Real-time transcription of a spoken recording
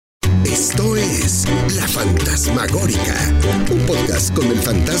Esto es La Fantasmagórica, un podcast con el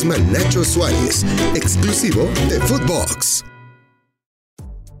fantasma Nacho Suárez, exclusivo de Footbox.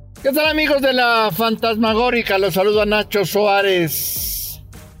 ¿Qué tal, amigos de La Fantasmagórica? Los saluda Nacho Suárez,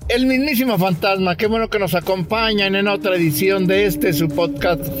 el mismísimo fantasma. Qué bueno que nos acompañan en otra edición de su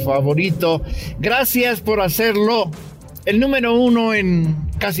podcast favorito. Gracias por hacerlo el número uno en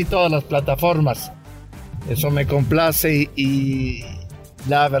casi todas las plataformas. Eso me complace y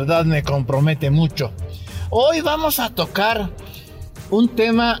la verdad me compromete mucho. Hoy vamos a tocar un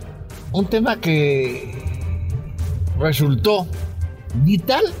tema que resultó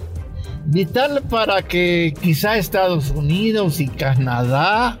vital para que quizá Estados Unidos y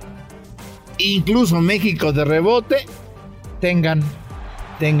Canadá, incluso México de rebote, tengan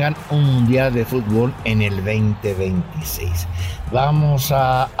un mundial de fútbol en el 2026. Vamos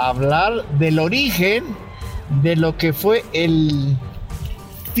a hablar del origen de lo que fue el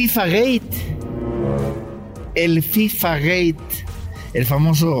FIFAGate, el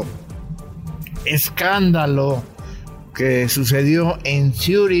famoso escándalo que sucedió en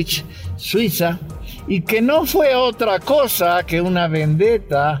Zúrich, Suiza, y que no fue otra cosa que una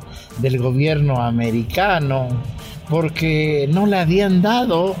vendetta del gobierno americano, porque no le habían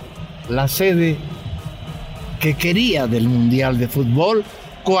dado la sede que quería del Mundial de Fútbol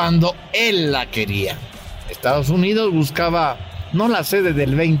cuando él la quería. Estados Unidos buscaba no la sede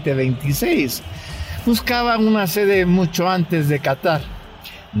del 2026, buscaba una sede mucho antes de Qatar.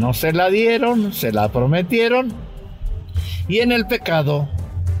 No se la dieron, se la prometieron, y en el pecado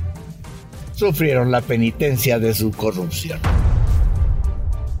sufrieron la penitencia de su corrupción.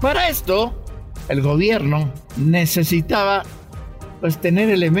 Para esto, el gobierno necesitaba tener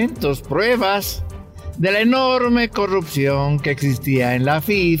elementos, pruebas de la enorme corrupción que existía en la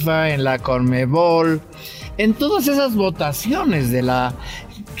FIFA, en la Conmebol, en todas esas votaciones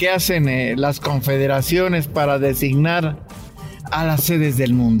que hacen las confederaciones para designar a las sedes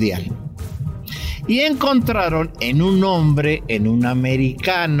del mundial. Y encontraron en un hombre, en un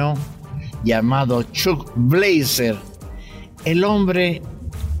americano llamado Chuck Blazer, el hombre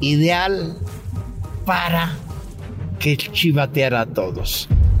ideal para que chivateara a todos.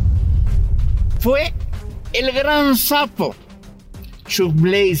 Fue el gran sapo, Chuck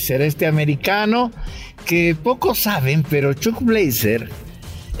Blazer, este americano que pocos saben, pero Chuck Blazer,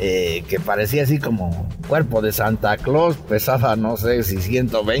 que parecía así como cuerpo de Santa Claus, pesaba no sé si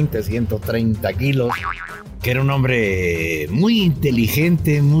 120, 130 kilos, que era un hombre muy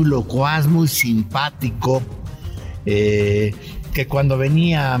inteligente, muy locuaz, muy simpático, que cuando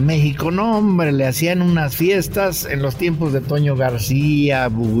venía a México, no hombre, le hacían unas fiestas en los tiempos de Toño García,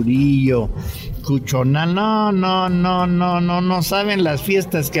 Burillo, Cuchonal. No saben las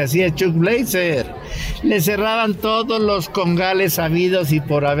fiestas que hacía Chuck Blazer. Le cerraban todos los congales habidos y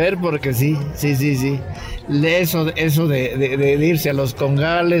por haber, porque sí. Eso de irse a los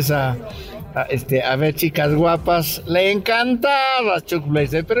congales a ver chicas guapas, le encantaba a Chuck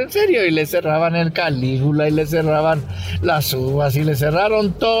Blazer, pero en serio, y le cerraban el Calígula, y le cerraban las uvas, y le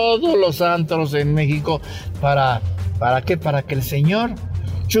cerraron todos los antros en México. ¿Para qué? Para que el señor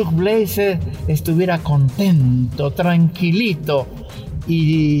Chuck Blazer estuviera contento, tranquilito,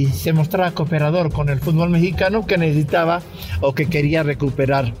 y se mostrara cooperador con el fútbol mexicano, que necesitaba o que quería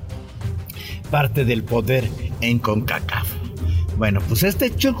recuperar parte del poder en CONCACAF. Bueno, pues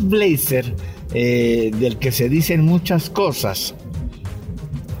este Chuck Blazer, del que se dicen muchas cosas,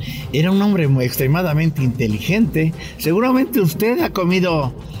 era un hombre muy extremadamente inteligente. Seguramente usted ha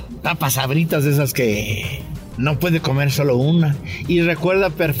comido papas Sabritas de esas que no puede comer solo una, y recuerda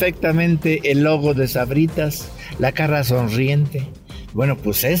perfectamente el logo de Sabritas, la cara sonriente. Bueno,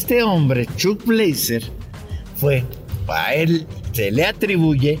 pues este hombre, Chuck Blazer, a él se le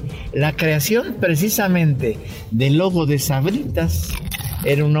atribuye la creación precisamente del logo de Sabritas.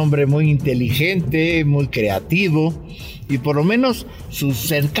 Era un hombre muy inteligente, muy creativo, y por lo menos sus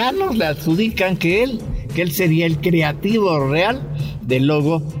cercanos le adjudican que él sería el creativo real del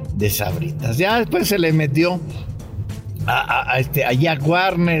logo de Sabritas. Ya después se le metió a Jack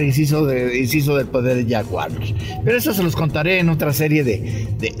Warner y se hizo del poder de Jack Warner. Pero eso se los contaré en otra serie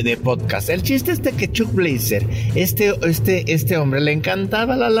de podcast. El chiste es que Chuck Blazer, este hombre, le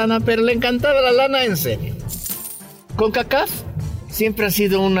encantaba la lana, pero le encantaba la lana en serio. CONCACAF siempre ha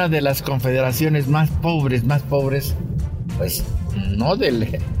sido una de las confederaciones más pobres, pues no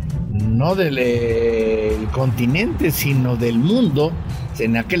del continente, sino del mundo.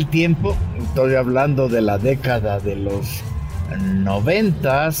 En aquel tiempo, estoy hablando de la década de los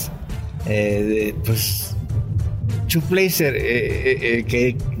 90s, pues Chuck Blazer,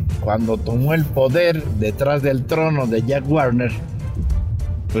 que cuando tomó el poder detrás del trono de Jack Warner,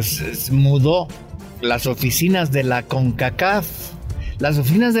 pues mudó las oficinas de la CONCACAF. Las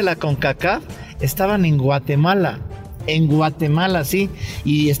oficinas de la CONCACAF estaban en Guatemala. En Guatemala, sí.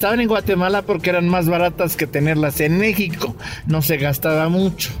 Y estaban en Guatemala porque eran más baratas que tenerlas en México. No se gastaba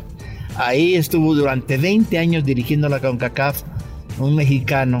mucho. Ahí estuvo durante 20 años dirigiendo la CONCACAF un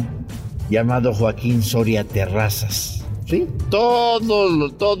mexicano llamado Joaquín Soria Terrazas. ¿Sí?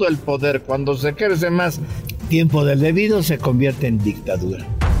 Todo el poder, cuando se crece más tiempo del debido, se convierte en dictadura.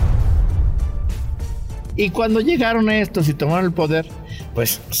 Y cuando llegaron a estos y tomaron el poder,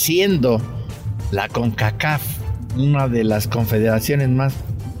 pues siendo la CONCACAF una de las confederaciones más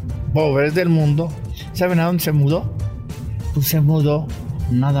pobres del mundo, ¿saben a dónde se mudó? Pues se mudó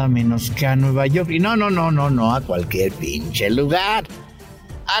nada menos que a Nueva York. Y no a cualquier pinche lugar.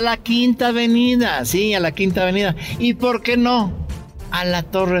 A la Quinta Avenida, sí, a la Quinta Avenida. ¿Y por qué no? A la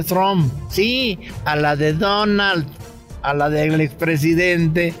Torre Trump, sí, a la de Donald, a la del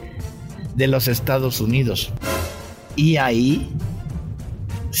expresidente de los Estados Unidos. Y ahí,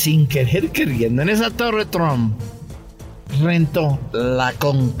 sin querer queriendo, en esa Torre Trump, rentó la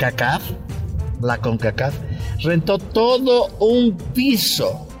CONCACAF, rentó todo un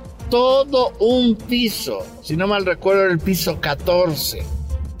piso, si no mal recuerdo el piso 14.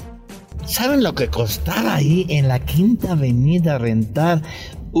 ¿Saben lo que costaba ahí en la Quinta Avenida rentar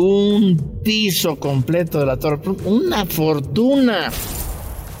un piso completo de la Torre Trump? Una fortuna.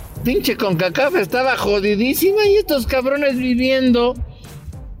 Pinche CONCACAF estaba jodidísima y estos cabrones viviendo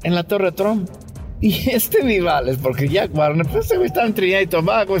en la Torre Trump. Y Vivales, porque Jack Warner, pues ese güey estaba en Trinidad y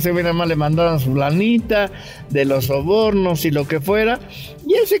Tobago, ese güey nada más le mandaban su lanita de los sobornos y lo que fuera,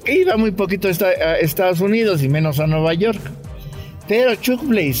 y ese que iba muy poquito a Estados Unidos y menos a Nueva York. Pero Chuck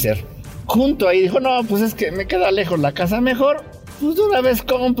Blazer, junto ahí, dijo, no, pues es que me queda lejos la casa, mejor, pues de una vez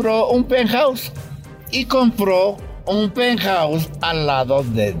compró un penthouse. Y compró un penthouse al lado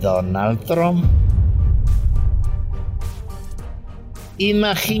de Donald Trump.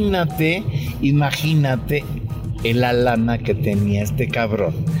 Imagínate la lana que tenía este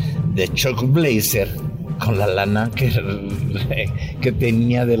cabrón de Chuck Blazer con la lana que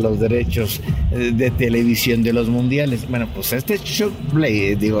tenía de los derechos de televisión de los mundiales. Bueno, pues Chuck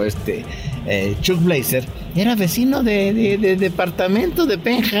Blazer era vecino de departamento, de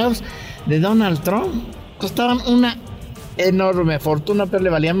penthouse de Donald Trump. Costaban una enorme fortuna, pero le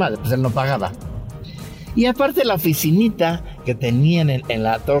valía madre, pues él no pagaba. Y aparte la oficinita que tenían en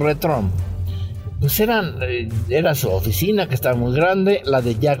la Torre Trump, pues era su oficina, que estaba muy grande. La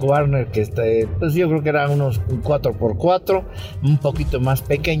de Jack Warner, que pues yo creo que era un 4x4, un poquito más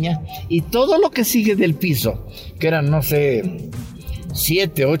pequeña. Y todo lo que sigue del piso, que eran, no sé,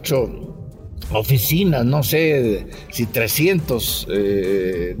 7, 8 oficinas, no sé si 300,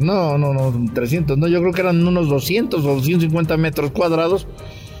 300, no, yo creo que eran unos 200 o 250 metros cuadrados.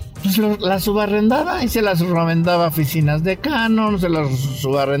 Pues las subarrendaba y se las subarrendaba a oficinas de Canon, se las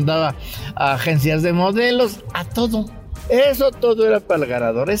subarrendaba a agencias de modelos, a todo. Eso todo era para el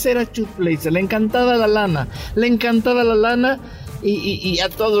ganador. Ese era Chuck Blazer. Le encantaba la lana y a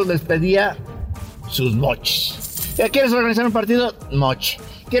todos les pedía sus moches. ¿Quieres organizar un partido? Moche.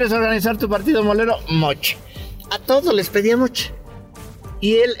 ¿Quieres organizar tu partido molero? Moche. A todos les pedía moche.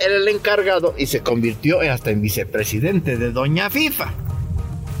 Y él era el encargado y se convirtió hasta en vicepresidente de Doña FIFA.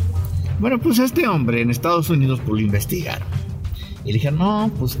 Bueno, pues este hombre en Estados Unidos pues lo investigaron. Y le dijeron,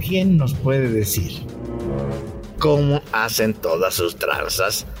 no, pues ¿quién nos puede decir cómo hacen todas sus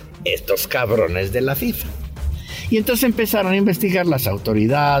tranzas estos cabrones de la FIFA? Y entonces empezaron a investigar las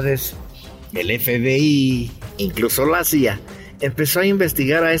autoridades, el FBI, incluso la CIA. Empezó a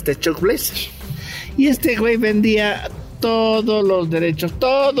investigar a este Chuck Blazer. Y este güey vendía todos los derechos,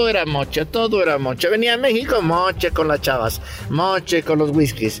 todo era moche. Venía a México, moche con las chavas, moche con los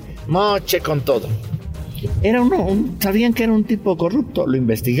whiskies, moche con todo. Era sabían que era un tipo corrupto. Lo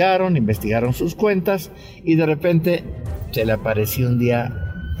investigaron sus cuentas y de repente se le apareció un día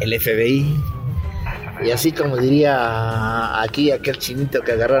el FBI. Y así como diría aquí aquel chinito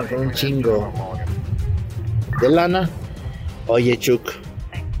que agarraron con un chingo de lana. Oye, Chuck,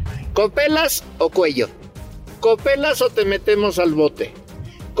 ¿copelas o cuello? ¿Copelas o te metemos al bote?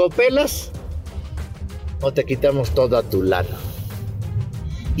 ¿Copelas o te quitamos toda tu lana?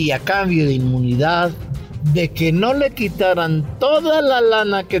 Y a cambio de inmunidad, de que no le quitaran toda la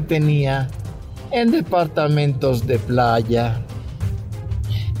lana que tenía en departamentos de playa,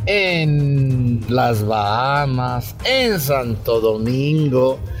 en las Bahamas, en Santo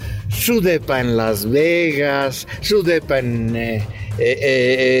Domingo, su depa en Las Vegas, su depa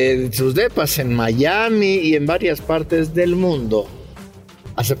sus depas en Miami y en varias partes del mundo,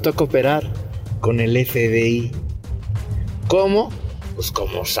 aceptó cooperar con el FBI. ¿Cómo? pues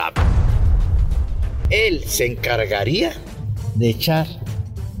como sapo. Él se encargaría de echar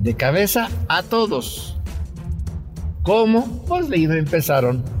de cabeza a todos. ¿Cómo? Pues le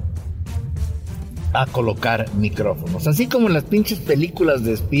empezaron a colocar micrófonos. Así como en las pinches películas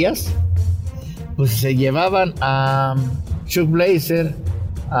de espías, pues se llevaban a Chuck Blazer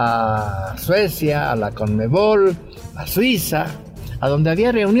a Suecia, a la Conmebol, a Suiza, a donde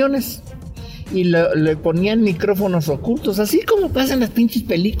había reuniones, y le ponían micrófonos ocultos, así como pasa en las pinches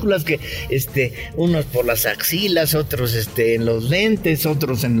películas, que unos por las axilas, otros en los lentes,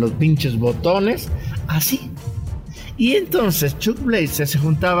 otros en los pinches botones, así. Y entonces Chuck Blazer se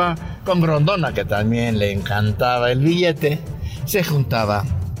juntaba con Grondona, que también le encantaba el billete, se juntaba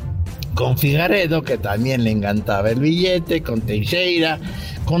con Figaredo, que también le encantaba el billete, con Teixeira,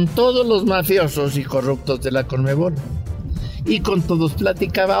 con todos los mafiosos y corruptos de la Conmebol. Y con todos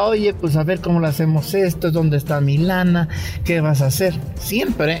platicaba, oye, pues a ver cómo le hacemos esto, dónde está mi lana, qué vas a hacer.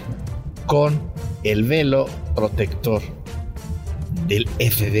 Siempre con el velo protector del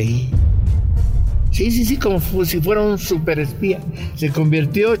FBI. Sí, como si fuera un superespía. Se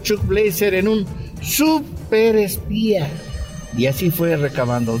convirtió Chuck Blazer en un superespía. Y así fue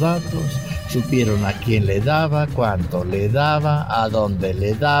recabando datos, supieron a quién le daba, cuánto le daba, a dónde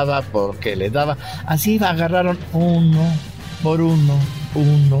le daba, por qué le daba. Así agarraron uno por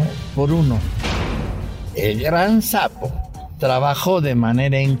uno. El gran sapo trabajó de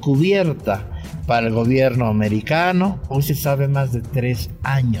manera encubierta para el gobierno americano, hoy se sabe, más de 3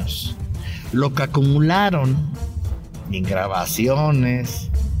 años. Lo que acumularon en grabaciones,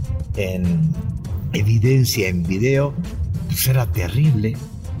 en evidencia en video, pues era terrible.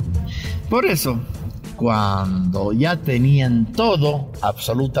 Por eso, cuando ya tenían todo,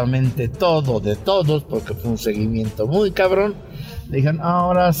 absolutamente todo de todos, porque fue un seguimiento muy cabrón, dijeron,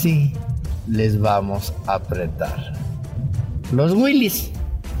 ahora sí, les vamos a apretar los Willys.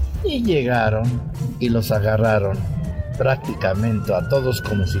 Y llegaron y los agarraron prácticamente a todos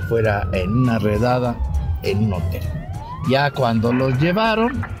como si fuera en una redada en un hotel. Ya cuando los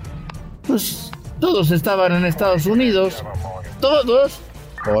llevaron, pues todos estaban en Estados Unidos, todos,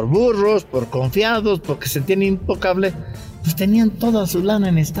 por burros, por confiados, porque se tiene impocable, pues tenían toda su lana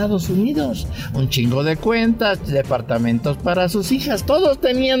en Estados Unidos, un chingo de cuentas, departamentos para sus hijas, todos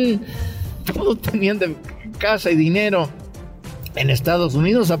tenían de casa y dinero en Estados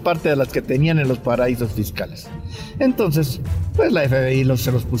Unidos, aparte de las que tenían en los paraísos fiscales. Entonces, pues la FBI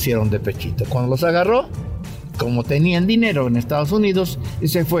se los pusieron de pechito. Cuando los agarró, como tenían dinero en Estados Unidos, y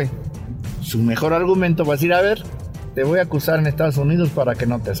se fue. Su mejor argumento va a decir, a ver, te voy a acusar en Estados Unidos para que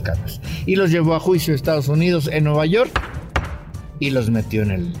no te escapes. Y los llevó a juicio a Estados Unidos en Nueva York y los metió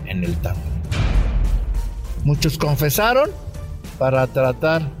en el tambo. Muchos confesaron para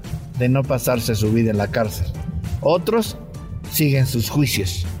tratar de no pasarse su vida en la cárcel. Otros siguen sus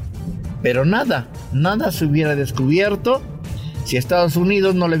juicios. Pero nada se hubiera descubierto si Estados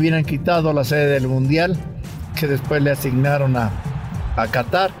Unidos no le hubieran quitado la sede del Mundial que después le asignaron a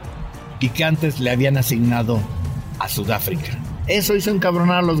Qatar y que antes le habían asignado a Sudáfrica. Eso hizo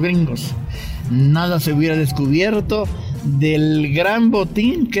encabronar a los gringos. Nada se hubiera descubierto del gran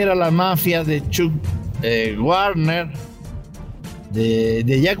botín que era la mafia de Chuck Warner,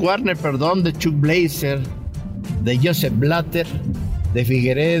 de Jack Warner, de Chuck Blazer, de Joseph Blatter, de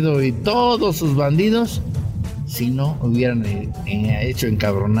Figueredo y todos sus bandidos, si no hubieran hecho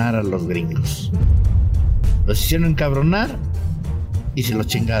encabronar a los gringos. Los hicieron encabronar y se los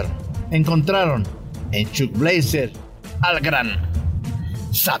chingaron. Encontraron en Chuck Blazer al gran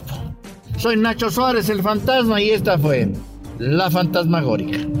sapo. Soy Nacho Suárez, el fantasma, y esta fue La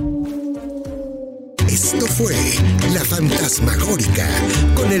Fantasmagórica. Esto fue La Fantasmagórica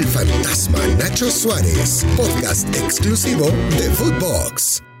con el fantasma Nacho Suárez, podcast exclusivo de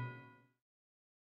Footbox.